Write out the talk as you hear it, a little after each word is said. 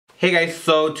Hey guys,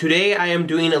 so today I am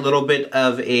doing a little bit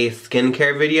of a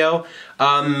skincare video.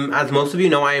 As most of you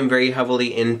know, I am very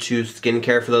heavily into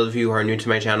skincare. For those of you who are new to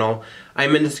my channel,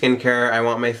 I'm into skincare. I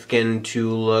want my skin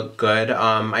to look good.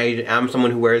 I am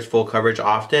someone who wears full coverage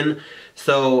often,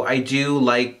 so I do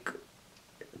like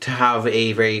to have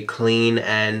a very clean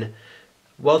and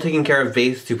well taken care of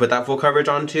base to put that full coverage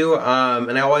onto,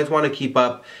 and I always want to keep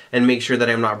up and make sure that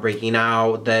I'm not breaking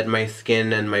out, that my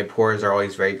skin and my pores are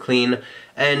always very clean,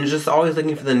 and just always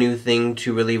looking for the new thing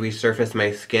to really resurface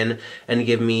my skin and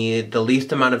give me the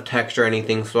least amount of texture or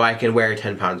anything so I can wear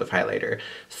 10 pounds of highlighter.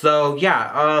 So yeah,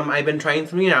 I've been trying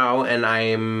something now and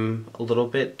I'm a little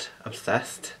bit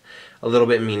obsessed, a little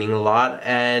bit meaning a lot,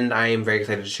 and I am very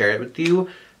excited to share it with you.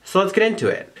 So let's get into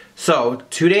it. So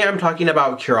today I'm talking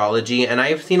about Curology, and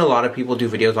I've seen a lot of people do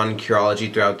videos on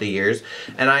Curology throughout the years,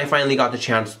 and I finally got the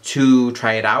chance to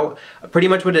try it out. Pretty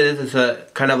much what it is a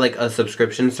kind of like a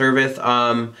subscription service.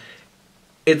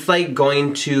 It's like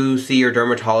going to see your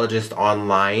dermatologist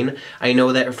online. I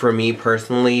know that for me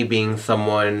personally, being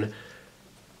someone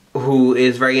who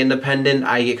is very independent,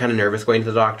 I get kind of nervous going to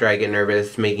the doctor. I get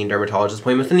nervous making dermatologist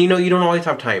appointments, and you know, you don't always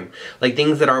have time. Like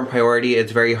things that aren't priority,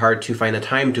 it's very hard to find the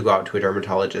time to go out to a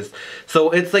dermatologist. So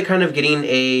it's like kind of getting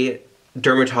a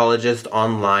dermatologist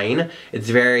online. It's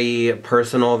very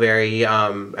personal, very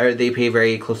they pay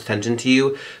very close attention to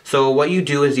you. So what you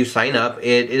do is you sign up.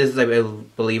 It is, I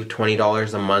believe,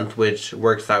 $20 a month, which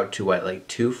works out to what, like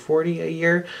 $240 a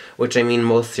year, which, I mean,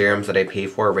 most serums that I pay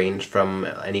for range from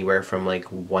anywhere from like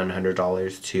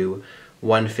 $100 to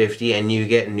 $150, and you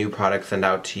get new products sent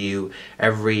out to you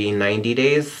every 90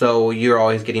 days, so you're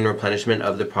always getting replenishment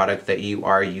of the product that you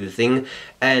are using.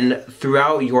 And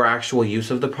throughout your actual use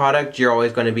of the product, you're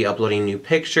always going to be uploading new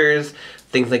pictures,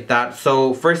 things like that.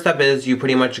 So first step is you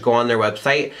pretty much go on their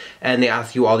website and they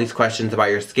ask you all these questions about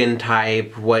your skin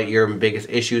type, what your biggest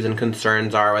issues and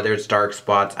concerns are, whether it's dark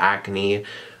spots, acne,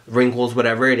 wrinkles,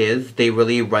 whatever it is. They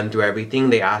really run through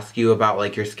everything. They ask you about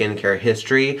like your skincare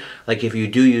history, like if you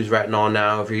do use retinol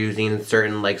now, if you're using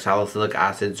certain like salicylic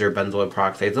acids or benzoyl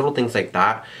peroxides, little things like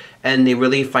that. And they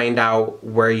really find out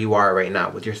where you are right now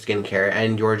with your skincare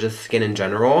and your just skin in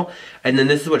general. And then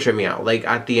this is what tripped me out. Like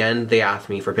at the end, they asked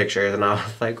me for pictures and I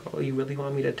was like, oh, you really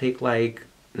want me to take like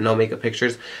no makeup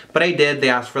pictures? But I did. They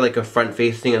asked for like a front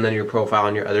facing and then your profile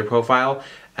and your other profile,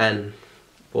 and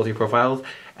both your profiles,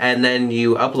 and then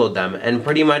you upload them. And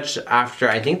pretty much after,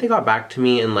 I think they got back to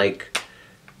me in like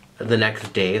the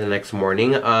next day, the next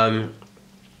morning, an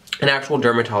actual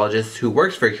dermatologist who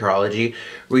works for Curology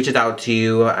reaches out to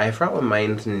you. I forgot what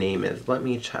mine's name is. Let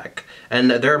me check. And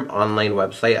their online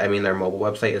website, I mean their mobile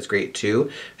website, is great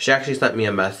too. She actually sent me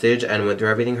a message and went through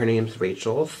everything. Her name's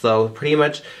Rachel. So pretty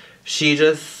much she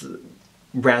just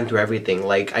ran through everything.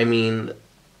 Like, I mean,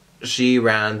 she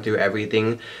ran through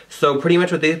everything. So pretty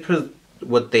much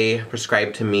what they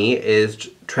prescribed to me is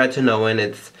tretinoin.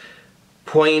 It's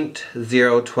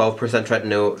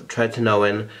 0.012%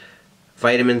 tretinoin,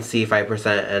 vitamin C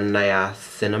 5%, and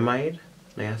niacinamide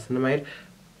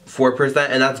 4%,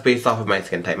 and that's based off of my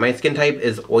skin type. My skin type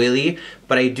is oily,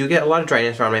 but I do get a lot of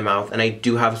dryness around my mouth, and I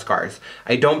do have scars.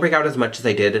 I don't break out as much as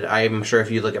I did. I'm sure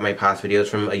if you look at my past videos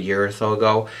from a year or so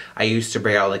ago, I used to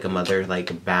break out like a mother,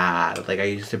 like bad. Like I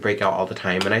used to break out all the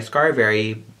time, and I scar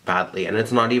very badly. And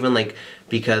it's not even like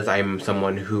because I'm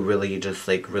someone who really just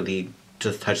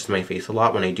touches my face a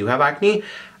lot when I do have acne.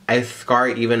 I scar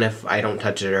even if I don't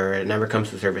touch it or it never comes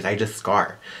to the surface. I just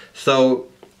scar. So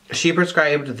she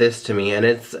prescribed this to me,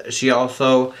 and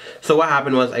so what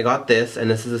happened was I got this, and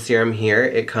this is a serum here.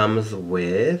 It comes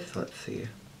with, let's see,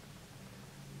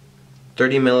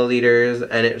 30 milliliters,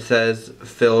 and it says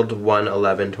filled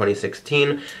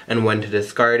 1/11/2016 and when to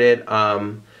discard it.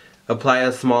 Apply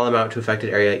a small amount to affected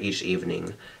area each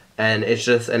evening. And it's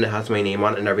just, and it has my name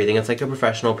on it and everything. It's like a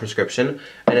professional prescription,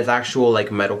 and it's actual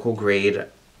like medical grade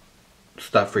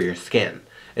stuff for your skin.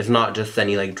 It's not just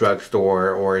any like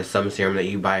drugstore or some serum that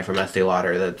you buy from Estee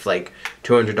Lauder that's like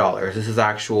 $200. This is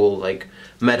actual like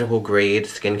medical grade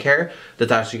skincare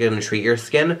that's actually going to treat your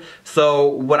skin. So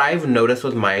what I've noticed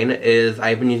with mine is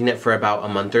I've been using it for about a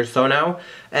month or so now,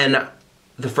 and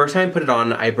the first time I put it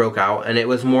on, I broke out, and it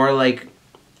was more like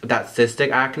that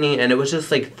cystic acne, and it was just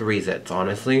like 3 zits,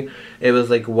 honestly. It was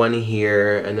like one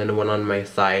here, and then one on my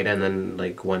side, and then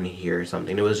like one here or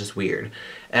something. It was just weird.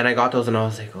 And I got those and I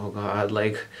was like, oh god,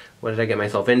 like what did I get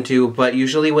myself into? But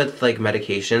usually with like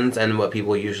medications, and what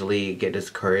people usually get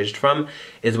discouraged from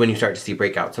is when you start to see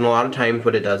breakouts. And a lot of times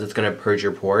what it does, it's gonna purge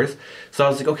your pores. So I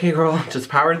was like, okay girl, just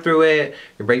power through it.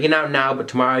 You're breaking out now, but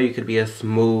tomorrow you could be a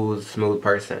smooth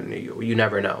person. You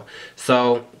never know.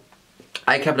 So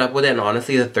I kept up with it, and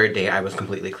honestly the third day I was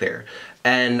completely clear.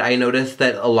 And I noticed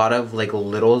that a lot of like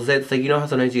little zits, like you know how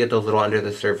sometimes you get those little under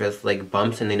the surface like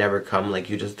bumps and they never come, like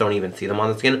you just don't even see them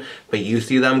on the skin, but you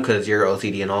see them because you're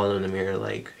OCD and all in the mirror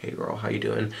like, hey girl, how you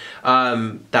doing?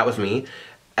 That was me.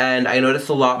 And I noticed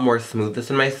a lot more smoothness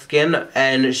in my skin,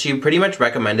 and she pretty much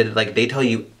recommended, like they tell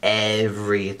you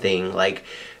everything, like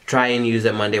try and use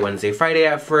it Monday, Wednesday, Friday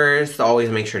at first. Always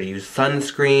make sure to use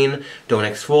sunscreen. Don't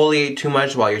exfoliate too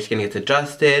much while your skin gets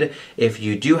adjusted. If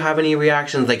you do have any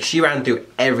reactions, like she ran through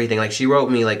everything. Like she wrote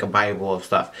me like a Bible of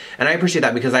stuff. And I appreciate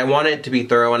that because I want it to be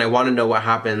thorough and I want to know what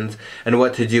happens and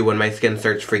what to do when my skin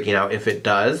starts freaking out, if it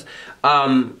does.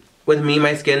 With me,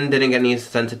 my skin didn't get any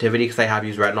sensitivity because I have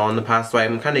used retinol in the past, so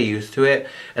I'm kind of used to it.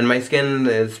 And my skin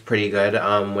is pretty good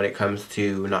when it comes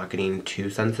to not getting too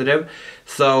sensitive.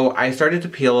 So I started to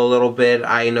peel a little bit.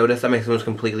 I noticed that my skin was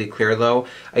completely clear though.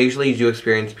 I usually do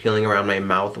experience peeling around my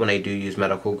mouth when I do use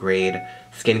medical grade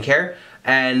skincare.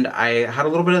 And I had a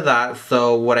little bit of that,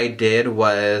 so what I did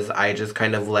was I just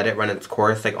kind of let it run its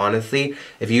course. Like honestly,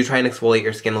 if you try and exfoliate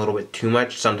your skin a little bit too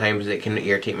much, sometimes it can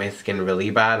irritate my skin really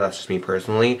bad. That's just me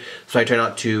personally. So I try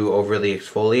not to overly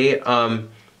exfoliate.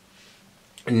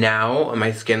 Now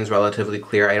my skin's relatively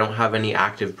clear. I don't have any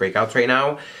active breakouts right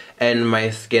now. And my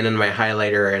skin and my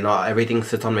highlighter and everything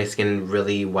sits on my skin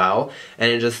really well.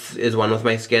 And it just is one with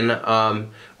my skin.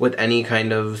 With any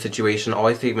kind of situation,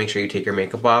 always make sure you take your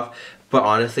makeup off. But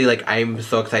honestly, like, I'm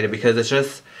so excited because it's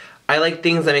just, I like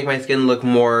things that make my skin look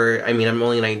more, I mean, I'm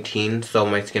only 19, so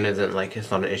my skin isn't like,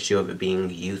 it's not an issue of it being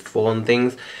youthful and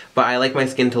things. But I like my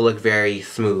skin to look very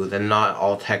smooth and not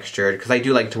all textured, because I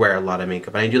do like to wear a lot of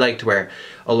makeup, and I do like to wear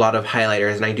a lot of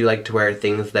highlighters, and I do like to wear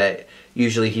things that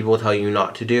usually people tell you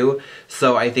not to do.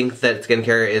 So I think that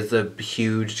skincare is a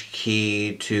huge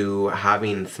key to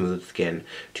having smooth skin,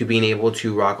 to being able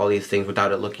to rock all these things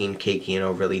without it looking cakey and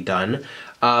overly done.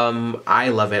 I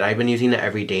love it. I've been using it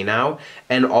every day now.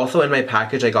 And also in my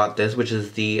package I got this, which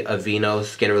is the Aveeno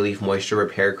Skin Relief Moisture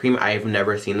Repair Cream. I've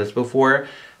never seen this before,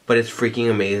 but it's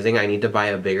freaking amazing. I need to buy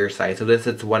a bigger size of this.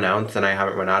 It's 1 ounce and I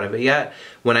haven't run out of it yet.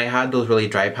 When I had those really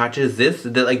dry patches, this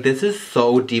is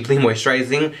so deeply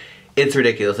moisturizing. It's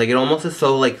ridiculous. Like, it almost is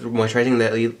so like moisturizing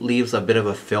that it leaves a bit of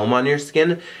a film on your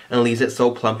skin and leaves it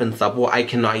so plump and supple. I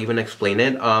cannot even explain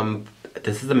it.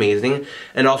 This is amazing.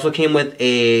 And also came with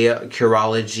a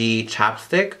Curology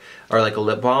chapstick, or like a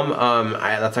lip balm.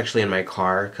 That's actually in my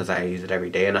car because I use it every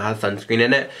day, and it has sunscreen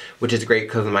in it, which is great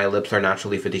because my lips are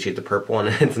naturally 50 Shades of Purple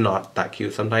and it's not that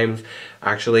cute sometimes.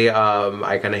 Actually,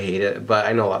 I kind of hate it, but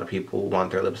I know a lot of people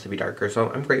want their lips to be darker, so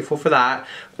I'm grateful for that.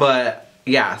 But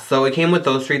yeah, so it came with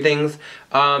those 3 things.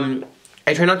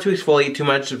 I try not to exfoliate too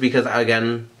much because,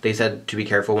 again, they said to be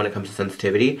careful when it comes to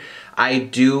sensitivity. I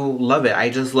do love it. I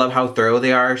just love how thorough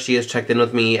they are. She has checked in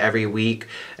with me every week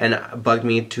and bugged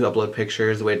me to upload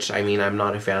pictures, which, I mean, I'm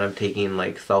not a fan of taking,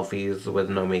 like, selfies with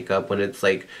no makeup when it's,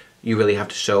 like, you really have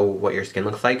to show what your skin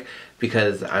looks like,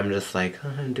 because I'm just like,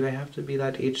 do I have to be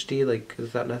that HD? Like,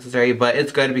 is that necessary? But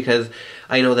it's good because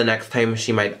I know the next time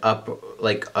she might up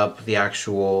the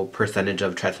actual percentage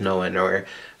of tretinoin or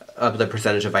up the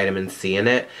percentage of vitamin C in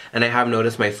it. And I have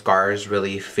noticed my scars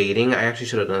really fading. I actually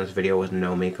should have done this video with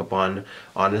no makeup on,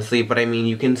 honestly. But I mean,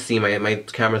 you can see my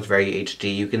camera's very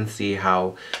HD. You can see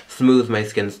how smooth my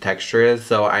skin's texture is.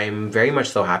 So I'm very much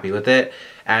so happy with it.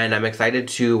 And I'm excited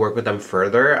to work with them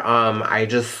further.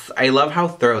 I love how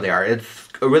thorough they are. It's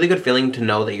a really good feeling to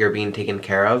know that you're being taken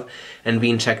care of and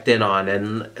being checked in on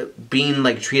and being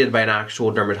like treated by an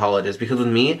actual dermatologist. Because with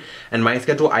me and my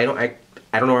schedule, I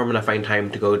don't know where I'm going to find time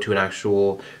to go to an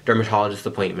actual dermatologist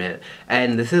appointment.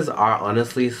 And this is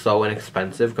honestly so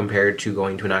inexpensive compared to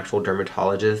going to an actual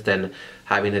dermatologist and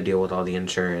having to deal with all the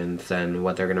insurance and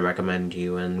what they're going to recommend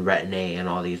you and Retin-A and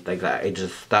all these, like that.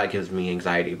 That gives me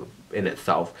anxiety in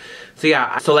itself. So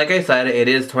yeah, so like I said, it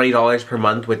is $20 per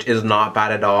month, which is not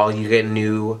bad at all. You get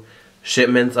new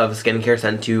shipments of skincare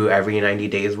sent to you every 90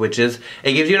 days, which is,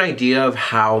 it gives you an idea of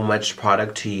how much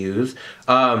product to use.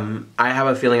 I have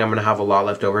a feeling I'm going to have a lot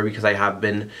left over because I have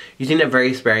been using it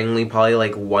very sparingly, probably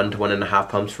like 1 to 1.5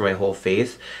 pumps for my whole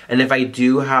face. And if I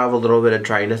do have a little bit of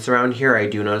dryness around here, I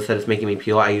do notice that it's making me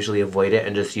peel. I usually avoid it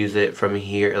and just use it from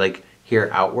here, like here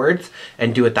outwards,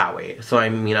 and do it that way. So I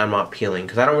mean, I'm not peeling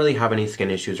because I don't really have any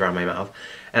skin issues around my mouth.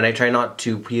 And I try not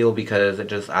to peel because it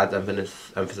just adds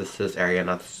emphasis to this area, and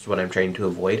that's what I'm trying to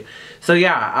avoid. So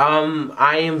yeah,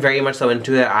 I am very much so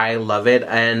into it. I love it.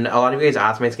 And a lot of you guys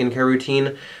ask my skincare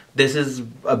routine, this is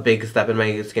a big step in my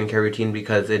skincare routine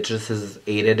because it just has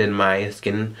aided in my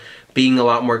skin being a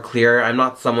lot more clear. I'm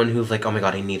not someone who's like, oh my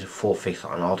god, I need full face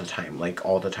on all the time, like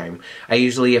all the time. I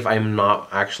usually, if I'm not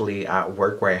actually at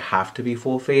work where I have to be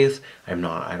full face, I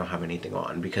don't have anything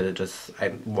on because it just,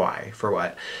 why? For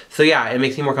what? So yeah, it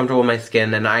makes me more comfortable with my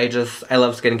skin, and I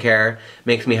love skincare.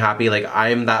 Makes me happy. Like,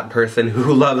 I'm that person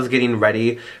who loves getting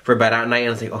ready for bed at night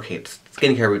and it's like, okay, it's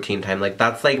skincare routine time. Like,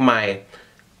 that's like my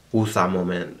woosah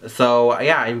moment. So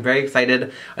yeah, I'm very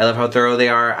excited. I love how thorough they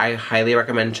are. I highly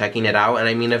recommend checking it out. And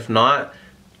I mean, if not,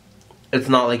 it's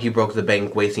not like you broke the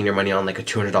bank wasting your money on like a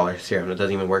 $200 serum that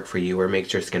doesn't even work for you or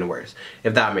makes your skin worse,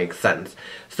 if that makes sense.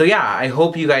 So yeah, I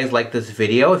hope you guys like this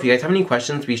video. If you guys have any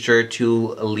questions, be sure to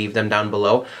leave them down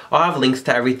below. I'll have links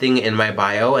to everything in my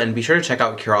bio, and be sure to check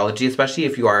out Curology, especially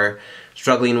if you are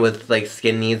struggling with like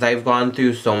skin needs. I've gone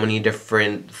through so many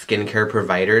different skincare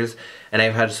providers and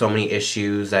I've had so many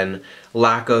issues and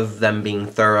lack of them being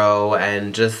thorough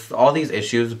and just all these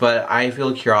issues, but I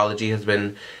feel Curology has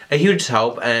been a huge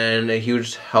help and a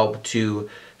huge help to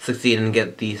succeed and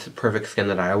get the perfect skin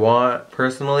that I want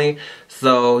personally.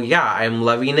 So yeah, I'm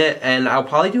loving it, and I'll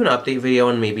probably do an update video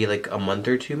in maybe like a month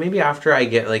or two, maybe after I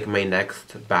get like my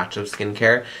next batch of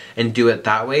skincare, and do it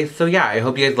that way. So yeah, I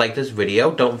hope you guys like this video.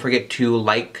 Don't forget to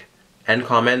like and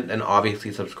comment and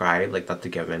obviously subscribe, like that's a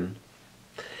given.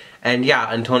 And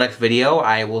yeah, until next video,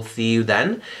 I will see you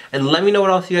then. And let me know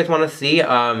what else you guys want to see.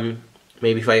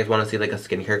 Maybe if you guys want to see like a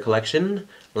skincare collection,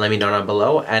 let me know down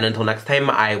below. And until next time,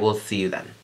 I will see you then.